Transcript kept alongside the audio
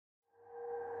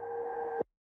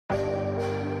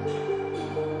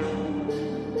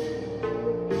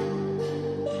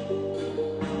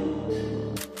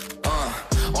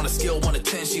skill 1 to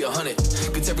 10, she 100.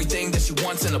 Gets everything that she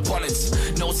wants in abundance.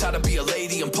 Knows how to be a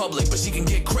lady in public, but she can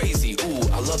get crazy. Ooh,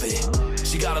 I love it.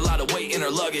 She got a lot of weight in her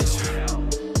luggage,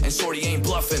 and shorty ain't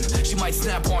bluffing. She might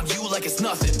snap on you like it's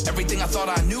nothing. Everything I thought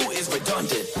I knew is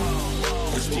redundant.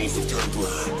 Explosive temper,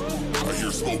 I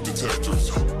hear smoke detectors.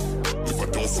 If I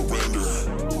don't surrender,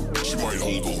 she might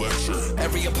hold a lecture.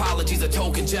 Every apology's a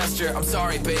token gesture. I'm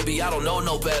sorry, baby, I don't know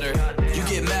no better. You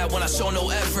get mad when I show no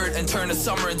effort and turn the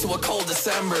summer into a cold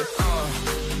December.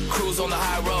 Cruise on the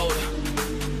high road,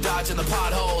 dodging the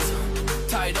potholes,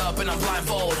 tied up and I'm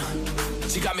blindfold.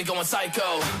 She got me going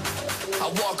psycho. I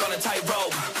walk on a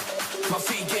tightrope, my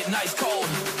feet getting ice cold,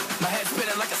 my head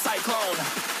spinning like a cyclone.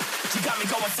 She got me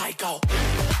going psycho.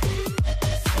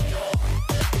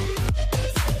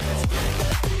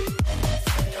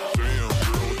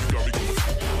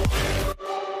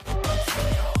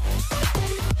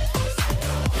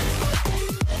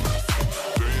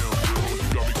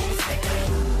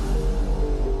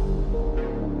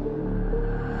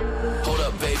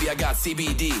 Baby, I got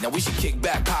CBD. Now we should kick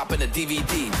back, pop in a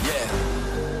DVD, yeah.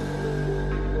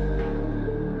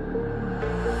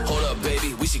 Hold up,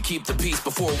 baby, we should keep the peace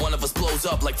before one of us blows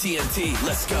up like TNT.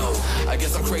 Let's go. I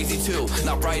guess I'm crazy too.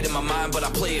 Not right in my mind, but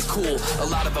I play it cool. A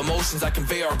lot of emotions I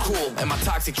convey are cruel, and my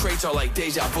toxic traits are like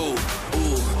deja vu.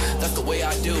 Ooh, that's the way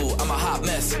I do. I'm a hot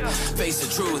mess. Face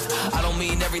the truth. I don't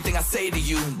mean everything I say to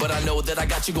you, but I know that I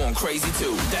got you going crazy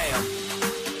too. Damn.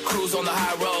 Cruise on the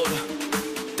high road,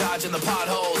 dodging the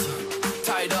potholes,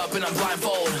 tied up and I'm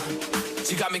blindfold.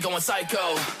 She got me going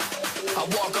psycho. I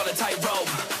walk on a tightrope,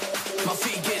 my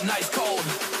feet getting ice cold,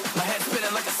 my head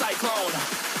spinning like a cyclone.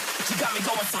 She got me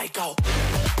going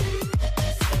psycho.